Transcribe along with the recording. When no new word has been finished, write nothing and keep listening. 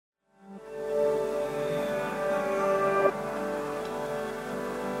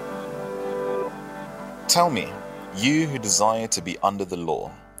Tell me, you who desire to be under the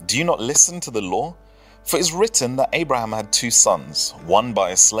law, do you not listen to the law? For it is written that Abraham had 2 sons, one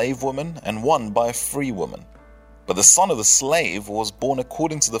by a slave woman and one by a free woman. But the son of the slave was born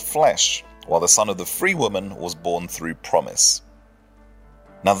according to the flesh, while the son of the free woman was born through promise.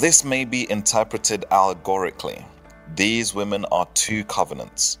 Now this may be interpreted allegorically. These women are 2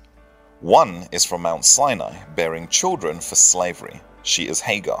 covenants. One is from Mount Sinai, bearing children for slavery. She is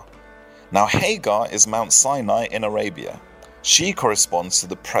Hagar. Now Hagar is Mount Sinai in Arabia. She corresponds to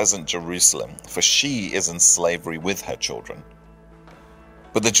the present Jerusalem, for she is in slavery with her children.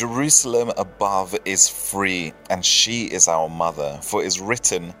 But the Jerusalem above is free, and she is our mother, for it is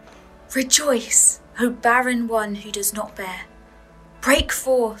written, "Rejoice, O barren one who does not bear. Break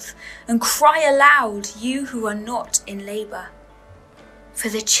forth and cry aloud, you who are not in labour. For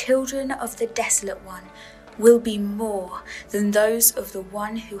the children of the desolate one will be more than those of the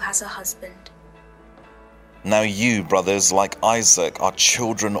one who has a husband." Now you, brothers, like Isaac, are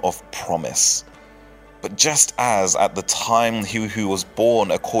children of promise. But just as at the time he who was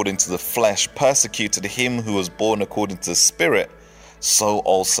born according to the flesh persecuted him who was born according to the Spirit, so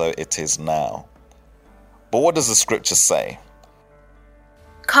also it is now. But what does the scripture say?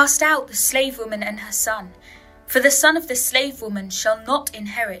 "Cast out the slave woman and her son, for the son of the slave woman shall not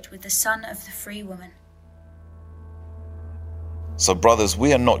inherit with the son of the free woman." So brothers,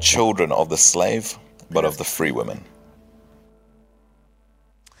 we are not children of the slave, but of the free women.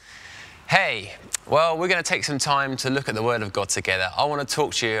 Hey, well, we're going to take some time to look at the Word of God together. I want to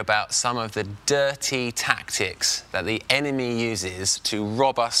talk to you about some of the dirty tactics that the enemy uses to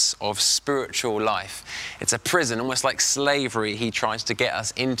rob us of spiritual life. It's a prison, almost like slavery, he tries to get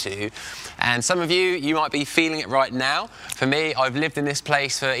us into. And some of you might be feeling it right now. For me, I've lived in this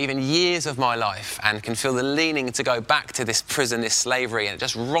place for even years of my life and can feel the leaning to go back to this prison, this slavery, and it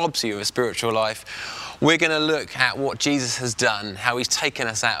just robs you of spiritual life. We're going to look at what Jesus has done, how he's taken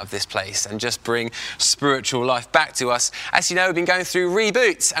us out of this place and just bring spiritual life back to us. As you know, we've been going through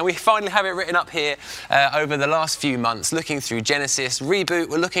Reboot, and we finally have it written up here over the last few months, looking through Genesis. Reboot,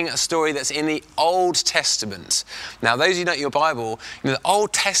 we're looking at a story that's in the Old Testament. Now, those of you who know your Bible, the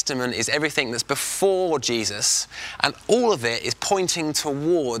Old Testament is everything that's before Jesus, and all of it is pointing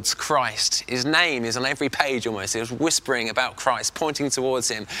towards Christ. His name is on every page almost. It was whispering about Christ, pointing towards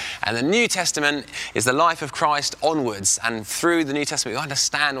him. And the New Testament is the life of Christ onwards, and through the New Testament we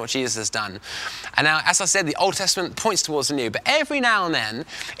understand what Jesus has done. And now, as I said, the Old Testament points towards the New, but every now and then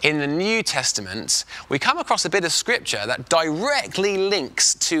in the New Testament we come across a bit of scripture that directly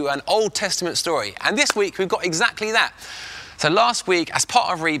links to an Old Testament story, and this week we've got exactly that. So last week, as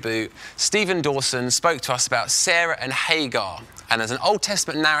part of Reboot, Stephen Dawson spoke to us about Sarah and Hagar. And there's an Old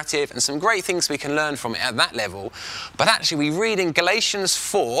Testament narrative and some great things we can learn from it at that level. But actually, we read in Galatians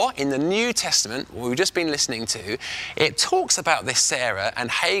 4 in the New Testament, what we've just been listening to, it talks about this Sarah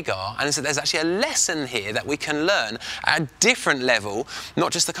and Hagar. And so there's actually a lesson here that we can learn at a different level,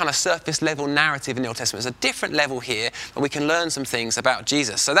 not just the kind of surface level narrative in the Old Testament. There's a different level here that we can learn some things about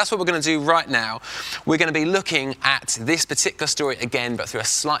Jesus. So that's what we're going to do right now. We're going to be looking at this particular story again, but through a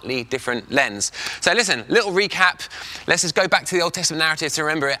slightly different lens. So listen, little recap. Let's just go back to the Old Testament narrative to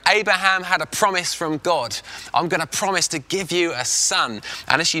remember it. Abraham had a promise from God. I'm going to promise to give you a son.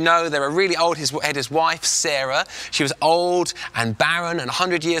 And as you know, they were really old. His wife, Sarah, she was old and barren and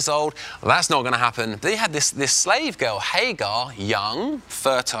 100 years old. Well, that's not going to happen. But he had this slave girl, Hagar, young,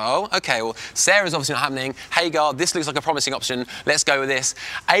 fertile. Okay, well, Sarah's obviously not happening. Hagar, this looks like a promising option. Let's go with this.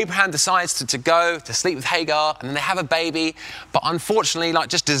 Abraham decides to go to sleep with Hagar, and then they have a baby. But unfortunately, like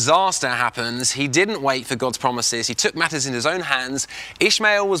just disaster happens. He didn't wait for God's promises. He took matters in his own hands.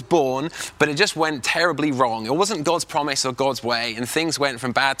 Ishmael was born, but it just went terribly wrong. It wasn't God's promise or God's way, and things went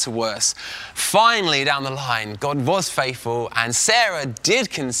from bad to worse. Finally, down the line, God was faithful, and Sarah did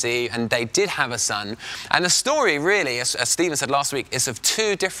conceive, and they did have a son. And the story really, as Stephen said last week, is of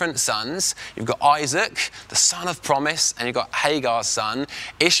 2 different sons. You've got Isaac, the son of promise, and you've got Hagar's son,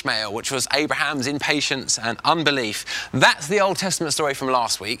 Ishmael, which was Abraham's impatience and unbelief. That's the Old Testament story from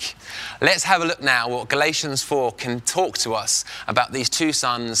last week. Let's have a look now what Galatians 4 can talk to us about these 2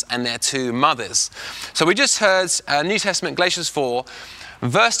 sons and their 2 mothers. So we just heard New Testament, Galatians 4,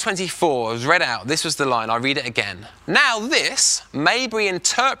 verse 24 was read out. This was the line. I'll read it again. Now this may be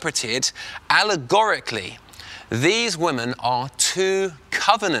interpreted allegorically. These women are 2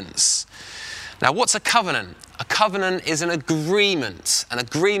 covenants. Now what's a covenant? A covenant is an agreement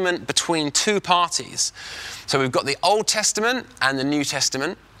between 2 parties. So we've got the Old Testament and the New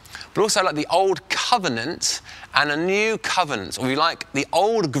Testament, but also like the Old Covenant and a New Covenant, or if you like, the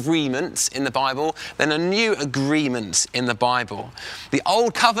Old Agreement in the Bible, then a New Agreement in the Bible. The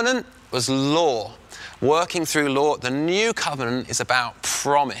Old Covenant was law. working through law. The new covenant is about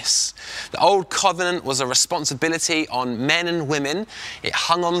promise. The old covenant was a responsibility on men and women. It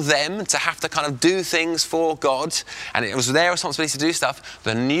hung on them to have to kind of do things for God, and it was their responsibility to do stuff.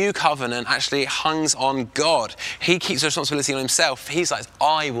 The new covenant actually hangs on God. He keeps the responsibility on himself. He's like,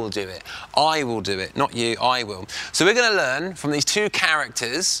 I will do it. I will do it. Not you, I will. So we're going to learn from these two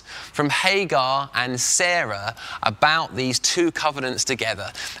characters, from Hagar and Sarah, about these two covenants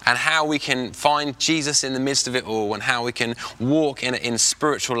together and how we can find Jesus in the midst of it all and how we can walk in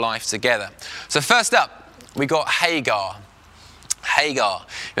spiritual life together. So first up, we got Hagar. Hagar.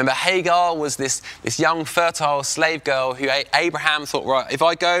 Remember, Hagar was this young, fertile slave girl who Abraham thought, right, if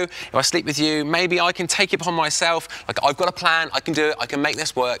I sleep with you, maybe I can take it upon myself. Like, I've got a plan, I can do it, I can make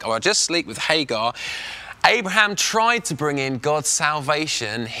this work, or I'll just sleep with Hagar. Abraham tried to bring in God's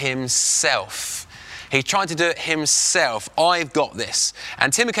salvation himself. He tried to do it himself. I've got this.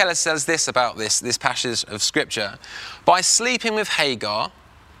 And Tim McKellar says this about this passage of Scripture. By sleeping with Hagar,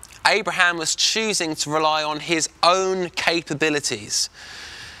 Abraham was choosing to rely on his own capabilities.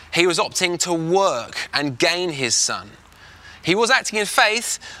 He was opting to work and gain his son. He was acting in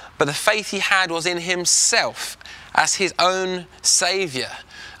faith, but the faith he had was in himself as his own saviour.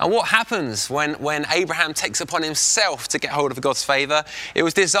 And what happens when Abraham takes upon himself to get hold of God's favour? It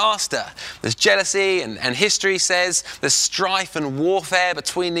was disaster. There's jealousy, and history says there's strife and warfare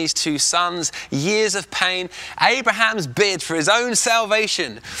between these two sons, years of pain. Abraham's bid for his own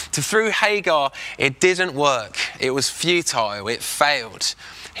salvation through Hagar, it didn't work. It was futile. It failed.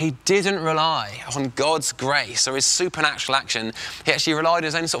 He didn't rely on God's grace or his supernatural action. He actually relied on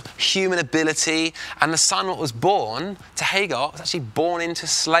his own sort of human ability, and the son that was born to Hagar was actually born into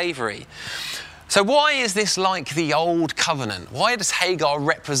slavery. So why is this like the old covenant? Why does Hagar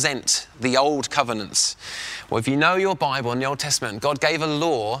represent the old covenants? Well, if you know your Bible in the Old Testament, God gave a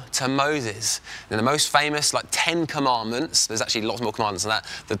law to Moses. And the most famous, 10 commandments, there's actually lots more commandments than that,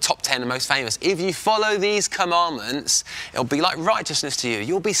 the top 10 are most famous. If you follow these commandments, it'll be like righteousness to you.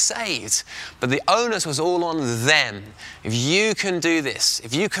 You'll be saved. But the onus was all on them. If you can do this,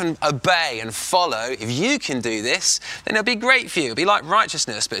 if you can obey and follow, if you can do this, then it'll be great for you. It'll be like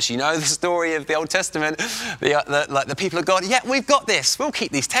righteousness. But as you know the story of the Old Testament, the people of God, yeah, we've got this. We'll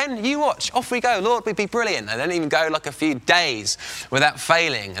keep these 10. You watch. Off we go. Lord, we'd be brilliant. And don't even go a few days without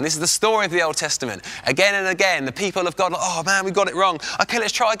failing. And this is the story of the Old Testament. Again and again, the people of God, oh man, we got it wrong. Okay,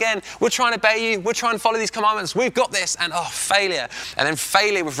 let's try again. We'll try and obey you. We'll try and follow these commandments. We've got this. And failure. And then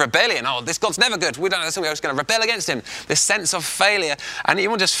failure with rebellion. Oh, this God's never good. We're just going to rebel against him. This sense of failure. And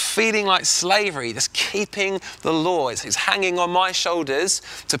even just feeling like slavery, just keeping the law. It's hanging on my shoulders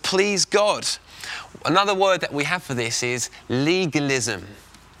to please God. Another word that we have for this is legalism.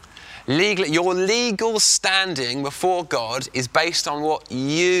 Your legal standing before God is based on what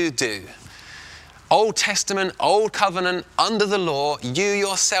you do. Old Testament, Old Covenant, under the law, you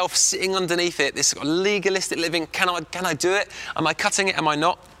yourself sitting underneath it, this legalistic living, can I do it? Am I cutting it? Am I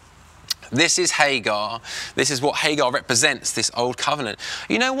not? This is Hagar. This is what Hagar represents, this Old Covenant.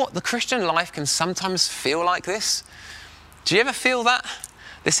 You know what? The Christian life can sometimes feel like this. Do you ever feel that?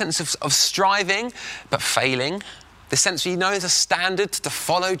 This sense of striving, but failing. The sense there's a standard to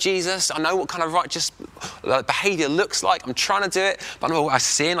follow Jesus. I know what kind of righteous behaviour looks like. I'm trying to do it, but I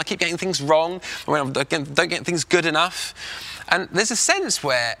sin. I keep getting things wrong. I don't get things good enough. And there's a sense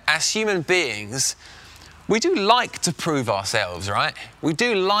where, as human beings, we do like to prove ourselves, right? We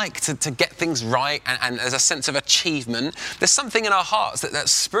do like to get things right, and there's a sense of achievement. There's something in our hearts that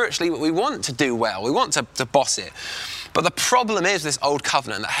spiritually we want to do well. We want to boss it. But the problem is this Old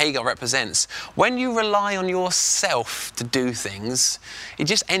Covenant that Hagar represents. When you rely on yourself to do things, you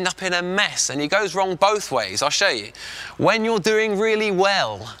just end up in a mess, and it goes wrong both ways. I'll show you. When you're doing really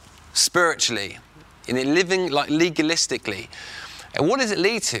well spiritually, in living legalistically, and what does it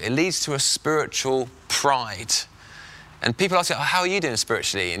lead to? It leads to a spiritual pride. And people ask you, how are you doing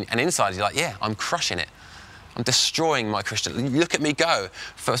spiritually? And inside you're like, yeah, I'm crushing it. I'm destroying my Christian. Look at me go.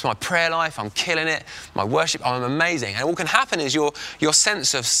 First, my prayer life, I'm killing it. My worship, I'm amazing. And what can happen is your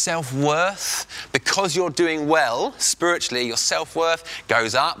sense of self-worth, because you're doing well spiritually, your self-worth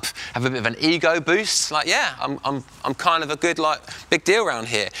goes up. Have a bit of an ego boost. I'm kind of a good, big deal around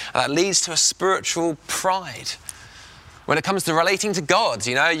here. And that leads to a spiritual pride. When it comes to relating to God,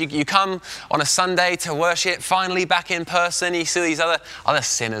 you come on a Sunday to worship, finally back in person, you see these other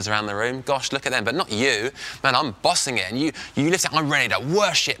sinners around the room. Gosh, look at them, but not you. Man, I'm bossing it. And you listen, I'm ready to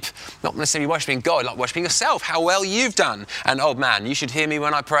worship. Not necessarily worshiping God, like worshiping yourself, how well you've done. And, oh man, you should hear me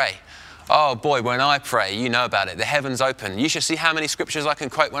when I pray. Oh boy, when I pray, you know about it. The heavens open. You should see how many scriptures I can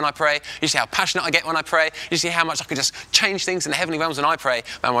quote when I pray. You should see how passionate I get when I pray. You should see how much I can just change things in the heavenly realms when I pray.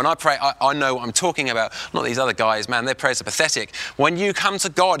 Man, when I pray, I know what I'm talking about. Not these other guys, man, their prayers are pathetic. When you come to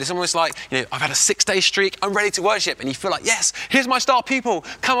God, it's almost like, I've had a 6-day streak, I'm ready to worship. And you feel like, yes, here's my star people.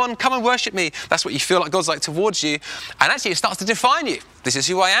 Come and worship me. That's what you feel like God's like towards you. And actually it starts to define you. This is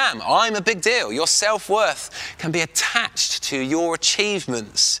who I am. I'm a big deal. Your self-worth can be attached to your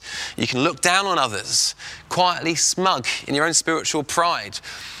achievements. You can look down on others, quietly smug in your own spiritual pride.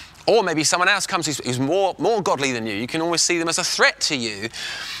 Or maybe someone else comes who's more godly than you. You can always see them as a threat to you.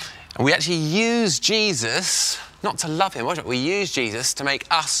 And we actually use Jesus, not to love him, we use Jesus to make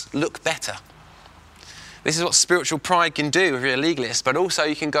us look better. This is what spiritual pride can do if you're a legalist, but also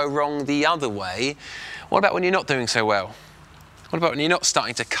you can go wrong the other way. What about when you're not doing so well? What about when you're not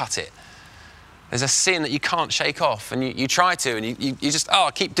starting to cut it? There's a sin that you can't shake off, and you try to, and you just,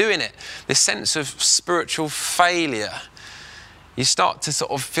 keep doing it. This sense of spiritual failure. You start to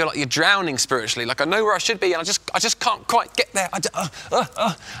sort of feel like you're drowning spiritually, like I know where I should be, and I just can't quite get there.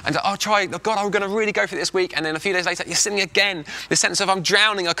 And I'll try, God, I'm going to really go for it this week. And then a few days later, you're sinning again. This sense of I'm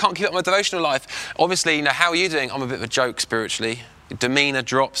drowning, I can't keep up my devotional life. Obviously, how are you doing? I'm a bit of a joke spiritually. Demeanor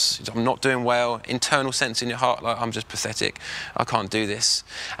drops, I'm not doing well, internal sense in your heart, like I'm just pathetic, I can't do this.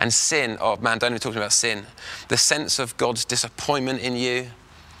 And sin, oh man, don't even talk about sin. The sense of God's disappointment in you,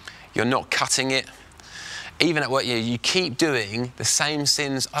 you're not cutting it. Even at work, you keep doing the same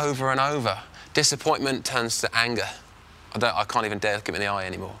sins over and over. Disappointment turns to anger. I can't even dare look him in the eye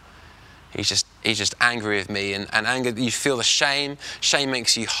anymore. He's just angry with me, and anger, you feel the shame. Shame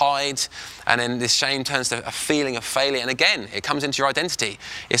makes you hide, and then this shame turns to a feeling of failure. And again, it comes into your identity.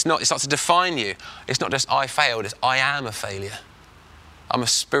 It starts to define you. It's not just I failed, it's I am a failure. I'm a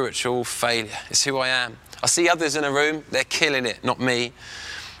spiritual failure. It's who I am. I see others in a room, they're killing it, not me.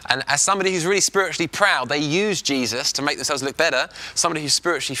 And as somebody who's really spiritually proud, they use Jesus to make themselves look better. Somebody who's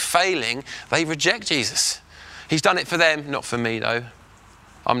spiritually failing, they reject Jesus. He's done it for them, not for me though.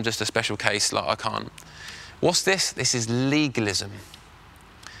 I'm just a special case, like I can't. What's this? This is legalism.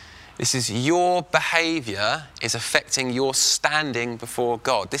 This is your behaviour is affecting your standing before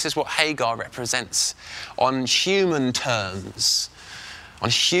God. This is what Hagar represents on human terms. On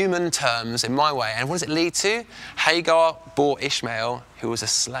human terms, in my way. And what does it lead to? Hagar bore Ishmael, who was a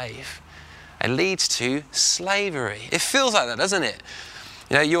slave. It leads to slavery. It feels like that, doesn't it?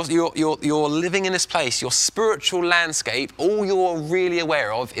 You're living in this place, your spiritual landscape, all you're really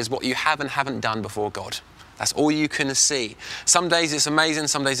aware of is what you have and haven't done before God. That's all you can see. Some days it's amazing,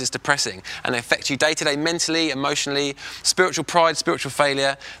 some days it's depressing. And it affects you day to day, mentally, emotionally. Spiritual pride, spiritual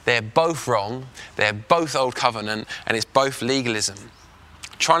failure, they're both wrong. They're both old covenant, and it's both legalism.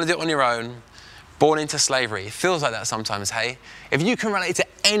 Trying to do it on your own, born into slavery. It feels like that sometimes, hey? If you can relate to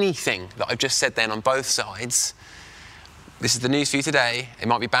anything that I've just said then on both sides, this is the news for you today. It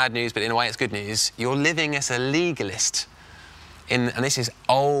might be bad news, but in a way it's good news. You're living as a legalist. And this is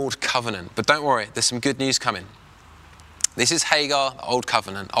old covenant. But don't worry, there's some good news coming. This is Hagar, Old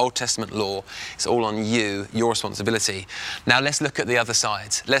Covenant, Old Testament law. It's all on you, your responsibility. Now let's look at the other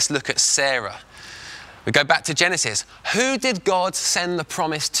side. Let's look at Sarah. We go back to Genesis. Who did God send the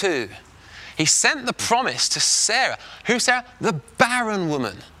promise to? He sent the promise to Sarah. Who's Sarah? The barren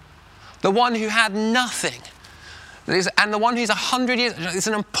woman. The one who had nothing. And the one who's 100 years, it's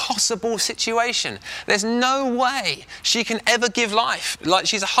an impossible situation. There's no way she can ever give life. Like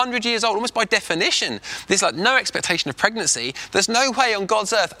she's 100 years old, almost by definition. There's like no expectation of pregnancy. There's no way on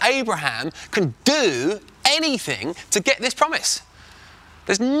God's earth Abraham can do anything to get this promise.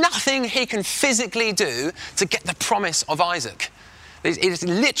 There's nothing he can physically do to get the promise of Isaac. It is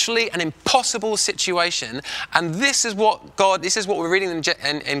literally an impossible situation. And this is what we're reading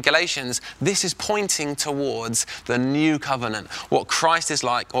in Galatians. This is pointing towards the new covenant, what Christ is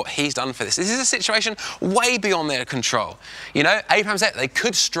like, what he's done for this. This is a situation way beyond their control. Abraham said they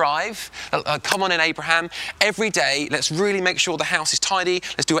could strive. Come on in, Abraham. Every day, let's really make sure the house is tidy.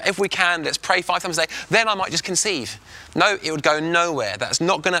 Let's do whatever we can. Let's pray 5 times a day. Then I might just conceive. No, it would go nowhere. That's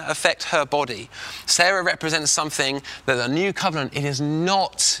not going to affect her body. Sarah represents something that the new covenant, it is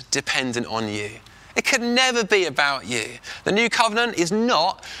not dependent on you. It could never be about you. The new covenant is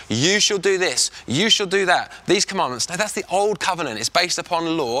not, you shall do this, you shall do that, these commandments. No, that's the old covenant. It's based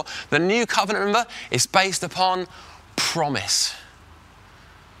upon law. The new covenant, remember, is based upon promise.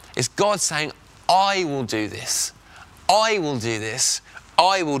 It's God saying, I will do this. I will do this.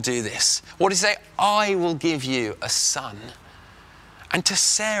 I will do this. What does he say? I will give you a son. And to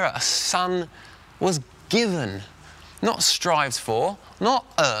Sarah, a son was given, not strived for, not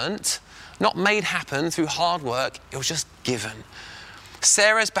earned, not made happen through hard work. It was just given.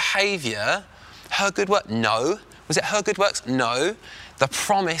 Sarah's behaviour, her good work? No. Was it her good works? No. The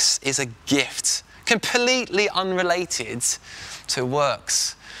promise is a gift, completely unrelated to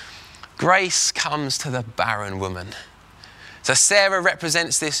works. Grace comes to the barren woman. So Sarah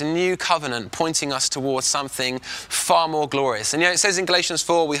represents this new covenant pointing us towards something far more glorious. And it says in Galatians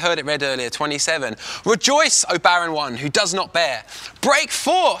 4, we heard it read earlier, 27, "Rejoice, O barren one who does not bear. Break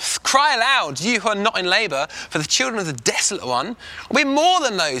forth, cry aloud, you who are not in labour, for the children of the desolate one will be more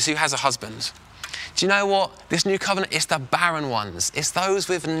than those who has a husband." Do you know what? This new covenant is the barren ones. It's those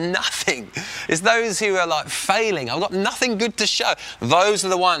with nothing. It's those who are like failing. I've got nothing good to show. Those are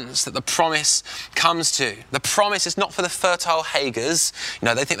the ones that the promise comes to. The promise is not for the fertile Hagars.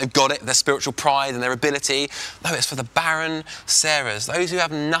 They think they've got it, their spiritual pride and their ability. No, it's for the barren Sarahs. Those who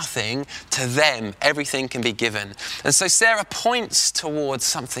have nothing, to them, everything can be given. And so Sarah points towards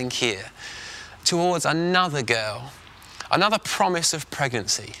something here, towards another girl, another promise of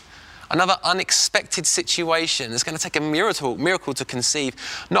pregnancy. Another unexpected situation that's going to take a miracle to conceive,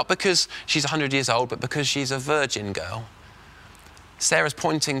 not because she's 100 years old, but because she's a virgin girl. Sarah's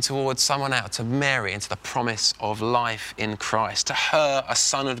pointing towards someone else, to Mary, and to the promise of life in Christ. To her, a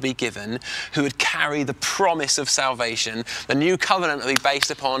son would be given who would carry the promise of salvation. The new covenant would be based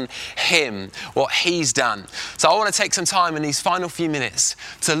upon him, what he's done. So I want to take some time in these final few minutes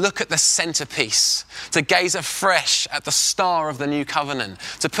to look at the centerpiece, to gaze afresh at the star of the new covenant,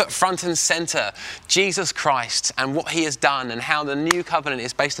 to put front and center Jesus Christ and what he has done, and how the new covenant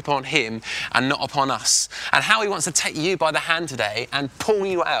is based upon him and not upon us, and how he wants to take you by the hand today and pull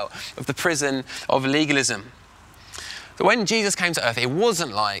you out of the prison of legalism. But when Jesus came to earth, it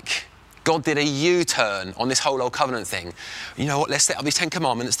wasn't like God did a U-turn on this whole old covenant thing. You know what, let's set up these 10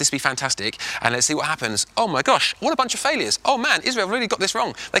 commandments, this will be fantastic, and let's see what happens. Oh my gosh, what a bunch of failures. Oh man, Israel really got this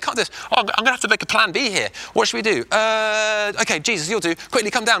wrong. They can't do this. Oh, I'm going to have to make a plan B here. What should we do? Okay, Jesus, you'll do.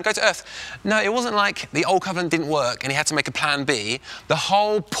 Quickly come down, go to earth. No, it wasn't like the old covenant didn't work and he had to make a plan B. The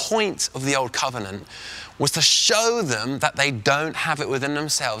whole point of the old covenant was to show them that they don't have it within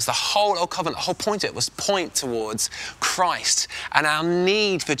themselves. The whole old covenant, the whole point of it was point towards Christ and our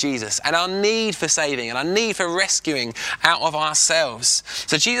need for Jesus and our need for saving and our need for rescuing out of ourselves.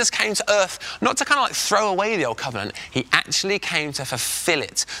 So Jesus came to earth not to kind of like throw away the old covenant. He actually came to fulfill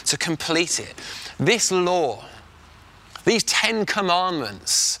it, to complete it. This law, these 10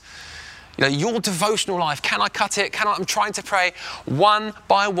 commandments, your devotional life, can I cut it? I'm trying to pray one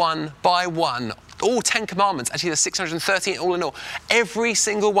by one by one. All 10 commandments, actually there's 613 all in all. Every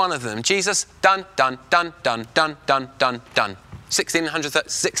single one of them, Jesus, done, done, done, done, done, done, done, done.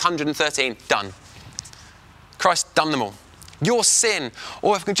 613, done. Christ done them all. Your sin,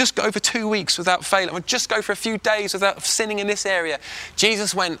 or if I can just go for 2 weeks without failing, or just go for a few days without sinning in this area.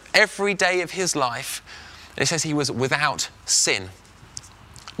 Jesus went every day of his life, and it says he was without sin.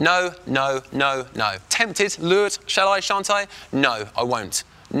 No, no, no, no. Tempted, lured, shall I, shan't I? No, I won't.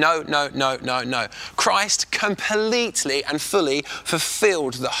 No, no, no, no, no. Christ completely and fully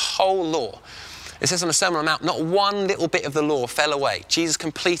fulfilled the whole law. It says on the Sermon on the Mount, not one little bit of the law fell away. Jesus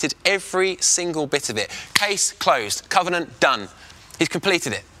completed every single bit of it. Case closed. Covenant done. He's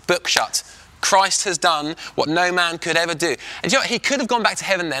completed it. Book shut. Christ has done what no man could ever do. And you know what? He could have gone back to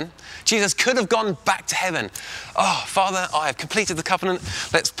heaven then. Jesus could have gone back to heaven. Oh, Father, I have completed the covenant.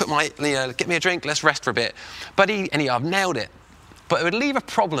 Let's put get me a drink. Let's rest for a bit. I've nailed it. But it would leave a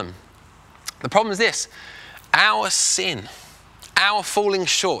problem. The problem is this: our sin, our falling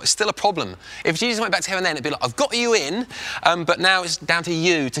short is still a problem. If Jesus went back to heaven then, it'd be like, I've got you in, but now it's down to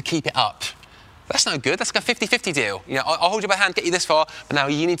you to keep it up. That's no good. That's like a 50-50 deal. I'll hold you by hand, get you this far, but now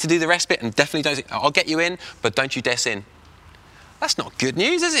you need to do the rest bit and definitely don't. I'll get you in, but don't you dare sin. That's not good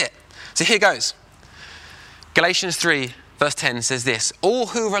news, is it? So here goes. Galatians 3, verse 10 says this: all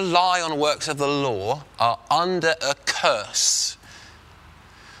who rely on works of the law are under a curse.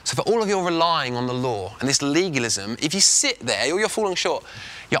 So for all of your relying on the law and this legalism, if you sit there or you're falling short,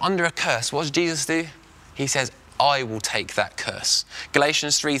 you're under a curse. What does Jesus do? He says, I will take that curse.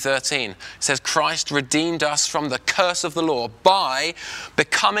 Galatians 3:13 says, Christ redeemed us from the curse of the law by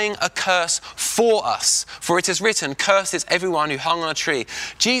becoming a curse for us. For it is written, cursed is everyone who hung on a tree.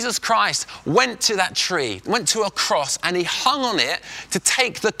 Jesus Christ went to that tree, went to a cross, and he hung on it to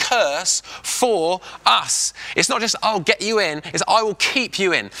take the curse for us. It's not just, I'll get you in, it's I will keep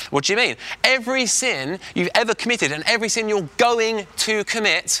you in. What do you mean? Every sin you've ever committed and every sin you're going to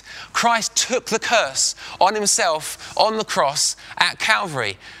commit, Christ took the curse on himself on the cross at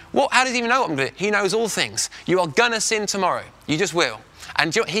Calvary. How does he even know what I'm going to do? He knows all things. You are going to sin tomorrow. You just will.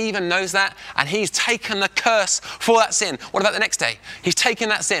 And he even knows that, and he's taken the curse for that sin. What about the next day? He's taken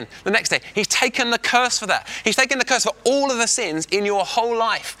that sin. The next day, he's taken the curse for that. He's taken the curse for all of the sins in your whole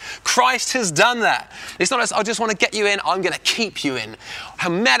life. Christ has done that. It's not as, I just want to get you in, I'm going to keep you in. No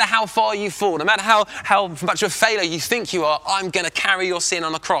matter how far you fall, no matter how much of a failure you think you are, I'm going to carry your sin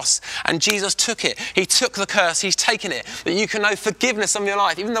on the cross. And Jesus took it. He took the curse. He's taken it. That you can know forgiveness of your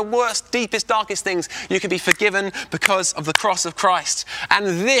life. Even the worst, deepest, darkest things, you can be forgiven because of the cross of Christ. And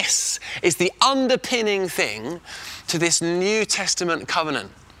this is the underpinning thing to this New Testament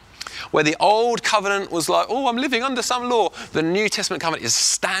covenant. Where the old covenant was like, oh, I'm living under some law. The New Testament covenant is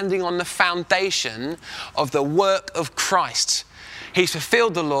standing on the foundation of the work of Christ. He's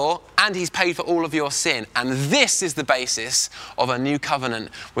fulfilled the law and he's paid for all of your sin. And this is the basis of a new covenant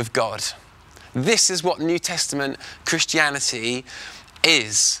with God. This is what New Testament Christianity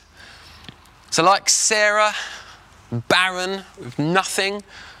is. So like Sarah, barren, with nothing.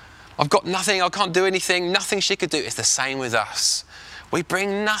 I've got nothing, I can't do anything, nothing she could do. It's the same with us. We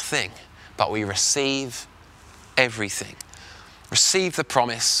bring nothing, but we receive everything. Receive the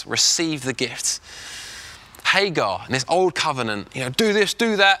promise, receive the gift. Hagar, in this old covenant, do this,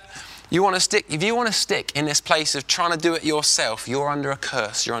 do that. If you want to stick in this place of trying to do it yourself, you're under a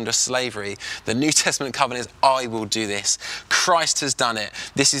curse, you're under slavery. The New Testament covenant is, I will do this. Christ has done it.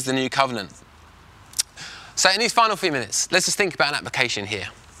 This is the new covenant. So in these final few minutes, let's just think about an application here.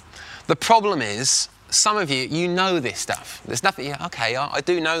 The problem is, some of you know this stuff. There's nothing, okay, I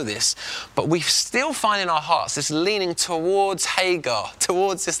do know this, but we still find in our hearts this leaning towards Hagar,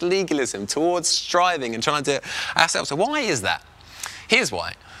 towards this legalism, towards striving and trying to do it ourselves. So why is that? Here's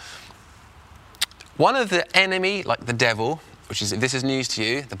why. One of the enemy, like the devil, which is, if this is news to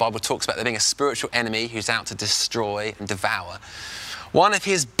you, the Bible talks about there being a spiritual enemy who's out to destroy and devour. One of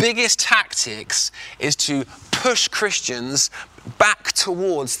his biggest tactics is to push Christians back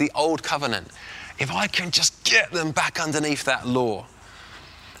towards the old covenant. If I can just get them back underneath that law.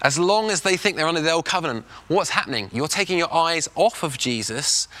 As long as they think they're under the old covenant, what's happening? You're taking your eyes off of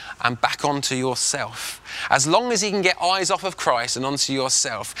Jesus and back onto yourself. As long as you can get eyes off of Christ and onto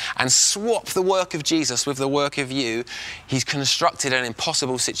yourself and swap the work of Jesus with the work of you, he's constructed an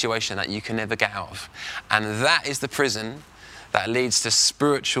impossible situation that you can never get out of. And that is the prison that leads to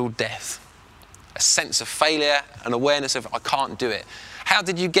spiritual death. A sense of failure, an awareness of, I can't do it. How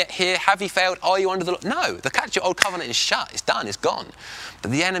did you get here? Have you failed? Are you under the law? No, the actual old covenant is shut. It's done. It's gone.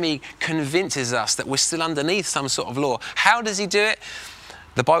 But the enemy convinces us that we're still underneath some sort of law. How does he do it?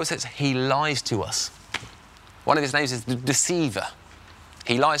 The Bible says he lies to us. One of his names is the deceiver.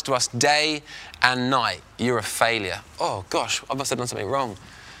 He lies to us day and night. You're a failure. Oh, gosh, I must have done something wrong.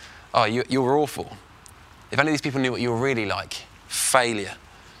 Oh, you're awful. If only these people knew what you were really like. Failure.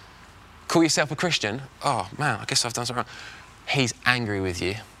 Call yourself a Christian? Oh, man, I guess I've done something wrong. He's angry with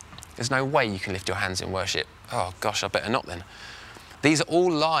you. There's no way you can lift your hands in worship. Oh, gosh, I better not then. These are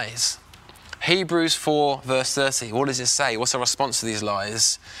all lies. Hebrews 4, verse 30. What does it say? What's our response to these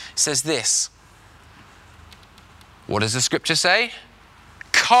lies? It says this. What does the scripture say?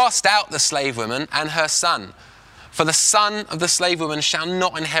 Cast out the slave woman and her son, for the son of the slave woman shall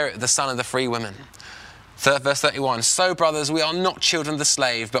not inherit the son of the free woman. Verse 31. So, brothers, we are not children of the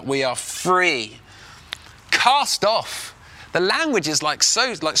slave, but we are free. Cast off. The language is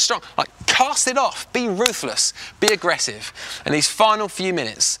strong. Cast it off. Be ruthless. Be aggressive. In these final few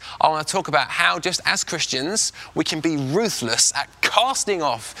minutes, I want to talk about how, just as Christians, we can be ruthless at casting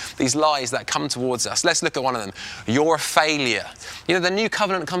off these lies that come towards us. Let's look at one of them. You're a failure. The new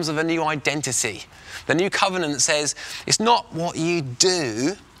covenant comes with a new identity. The new covenant says it's not what you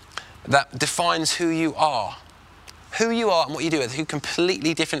do that defines who you are. Who you are and what you do are two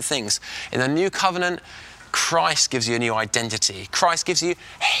completely different things. In the new covenant, Christ gives you a new identity. Christ gives you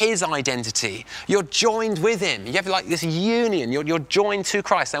his identity. You're joined with him. You have this union. You're joined to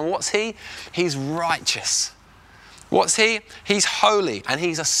Christ. And what's he? He's righteous. What's he? He's holy and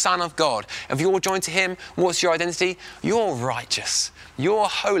he's a son of God. If you're joined to him, what's your identity? You're righteous. You're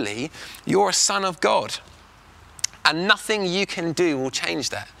holy. You're a son of God. And nothing you can do will change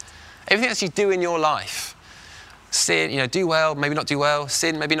that. Everything else you do in your life, sin, do well, maybe not do well,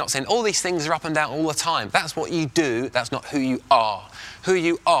 sin, maybe not sin. All these things are up and down all the time. That's what you do. That's not who you are. Who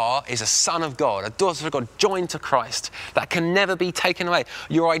you are is a son of God, a daughter of God, joined to Christ. That can never be taken away.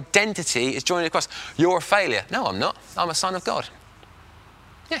 Your identity is joined to Christ. You're a failure. No, I'm not. I'm a son of God.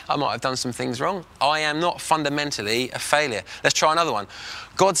 Yeah, I might have done some things wrong. I am not fundamentally a failure. Let's try another one.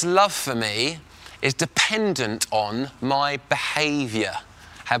 God's love for me is dependent on my behaviour.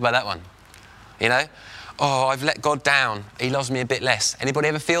 How about that one? Oh, I've let God down. He loves me a bit less. Anybody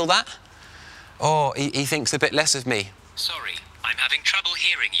ever feel that? Oh, he thinks a bit less of me. Sorry, I I'm having trouble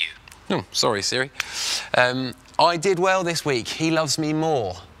hearing you. Oh, sorry, Siri. I did well this week. He loves me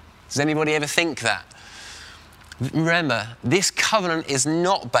more. Does anybody ever think that? Remember, this covenant is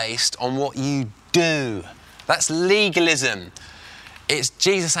not based on what you do. That's legalism. It's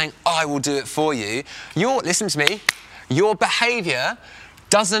Jesus saying, I will do it for you. Listen to me, your behaviour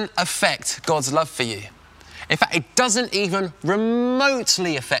doesn't affect God's love for you. In fact, it doesn't even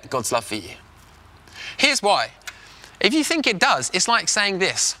remotely affect God's love for you. Here's why. If you think it does, it's like saying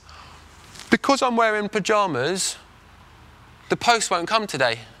this: because I'm wearing pyjamas, the post won't come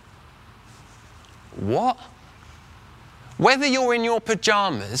today. What? Whether you're in your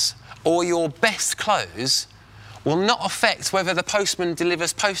pyjamas or your best clothes will not affect whether the postman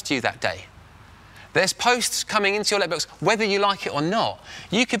delivers post to you that day. There's posts coming into your letterbox, whether you like it or not.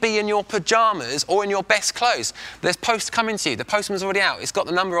 You could be in your pyjamas or in your best clothes. There's posts coming to you. The postman's already out. It's got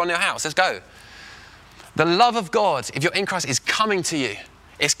the number on your house. Let's go. The love of God, if you're in Christ, is coming to you.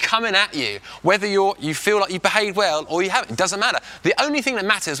 It's coming at you. Whether you feel like you behaved well or you haven't, it doesn't matter. The only thing that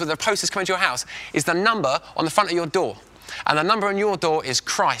matters whether a post is coming to your house is the number on the front of your door. And the number on your door is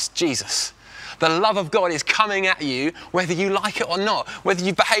Christ Jesus. The love of God is coming at you, whether you like it or not. Whether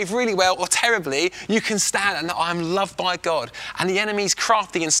you behave really well or terribly, you can stand and know, I'm loved by God. And the enemy's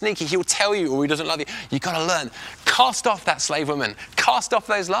crafty and sneaky. He'll tell you, or he doesn't love you. You've got to learn. Cast off that slave woman. Cast off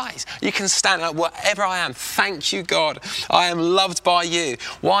those lies. You can stand like, whatever I am, thank you, God. I am loved by you.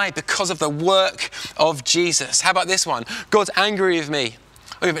 Why? Because of the work of Jesus. How about this one? God's angry with me.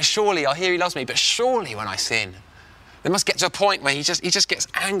 Oh, but surely, I hear he loves me, but surely when I sin, there must get to a point where he just gets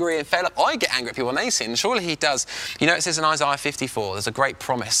angry and fed up. I get angry at people when they sin. Surely he does. You know, it says in Isaiah 54, there's a great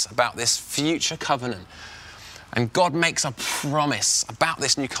promise about this future covenant. And God makes a promise about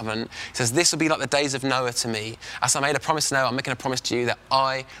this new covenant. He says, this will be like the days of Noah to me. As I made a promise to Noah, I'm making a promise to you that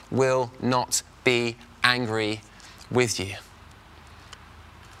I will not be angry with you.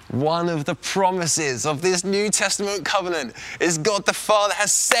 One of the promises of this New Testament covenant is God the Father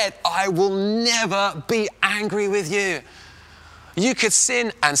has said, I will never be angry with you. You could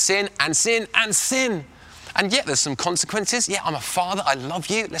sin and sin and sin and sin. And yet there's some consequences. Yeah, I'm a father. I love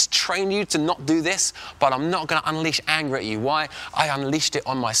you. Let's train you to not do this. But I'm not going to unleash anger at you. Why? I unleashed it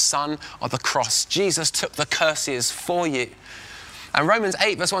on my son on the cross. Jesus took the curses for you. And Romans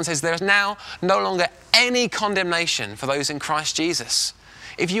 8 verse 1 says, there is now no longer any condemnation for those in Christ Jesus.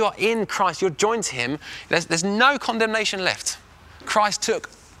 If you are in Christ, you're joined to him, there's no condemnation left. Christ took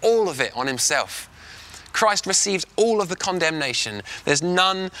all of it on himself. Christ received all of the condemnation. There's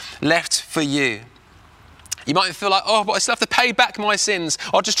none left for you. You might feel like, oh, but I still have to pay back my sins.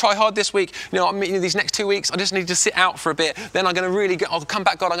 I'll just try hard this week. You know, these next 2 weeks, I just need to sit out for a bit. Then I'm going to I'll come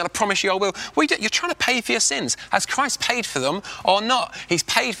back, God. I'm going to promise you I will. Well, you're trying to pay for your sins. Has Christ paid for them or not? He's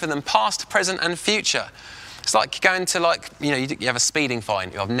paid for them past, present and future. It's like going to you have a speeding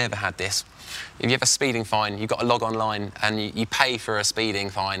fine. I've never had this. If you have a speeding fine, you've got to log online and you pay for a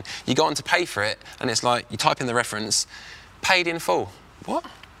speeding fine. You go on to pay for it and it's like, you type in the reference, paid in full. What?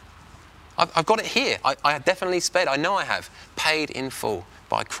 I've got it here. I definitely sped. I know I have. Paid in full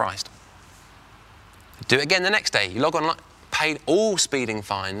by Christ. Do it again the next day. You log online. Paid all speeding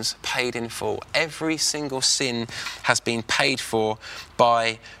fines, paid in full. Every single sin has been paid for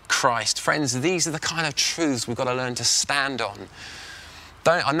by Christ. Friends, these are the kind of truths we've got to learn to stand on.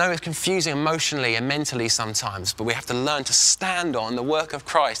 I know it's confusing emotionally and mentally sometimes, but we have to learn to stand on the work of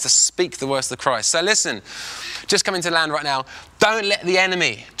Christ, to speak the words of Christ. So listen, just coming to land right now, don't let the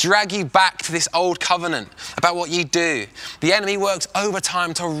enemy drag you back to this old covenant about what you do. The enemy works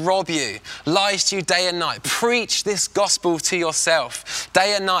overtime to rob you, lies to you day and night. Preach this gospel to yourself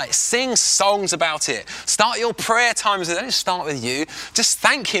day and night. Sing songs about it. Start your prayer times. Don't start with you. Just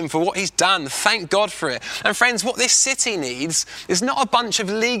thank him for what he's done. Thank God for it. And friends, what this city needs is not a bunch of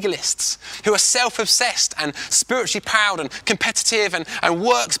legalists who are self-obsessed and spiritually proud and competitive and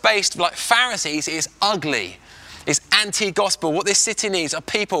works-based like Pharisees. It is ugly. It's anti-gospel. What this city needs are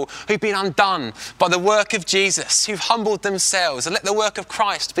people who've been undone by the work of Jesus, who've humbled themselves and let the work of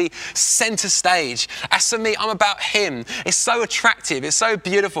Christ be centre stage. As for me, I'm about him. It's so attractive. It's so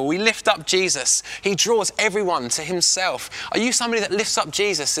beautiful. We lift up Jesus. He draws everyone to himself. Are you somebody that lifts up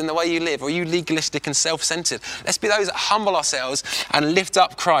Jesus in the way you live? Or are you legalistic and self-centered? Let's be those that humble ourselves and lift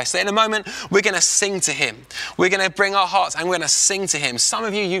up Christ. So in a moment, we're going to sing to him. We're going to bring our hearts and we're going to sing to him. Some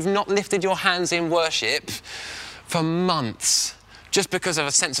of you, you've not lifted your hands in worship for months, just because of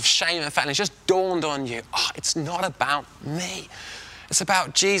a sense of shame and fat. And it's just dawned on you, it's not about me. It's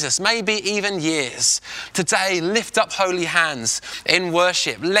about Jesus, maybe even years. Today, lift up holy hands in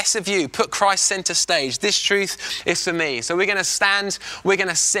worship. Less of you, put Christ center stage. This truth is for me. So we're going to stand, we're going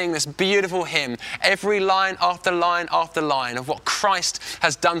to sing this beautiful hymn, every line after line after line of what Christ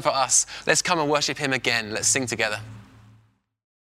has done for us. Let's come and worship him again. Let's sing together.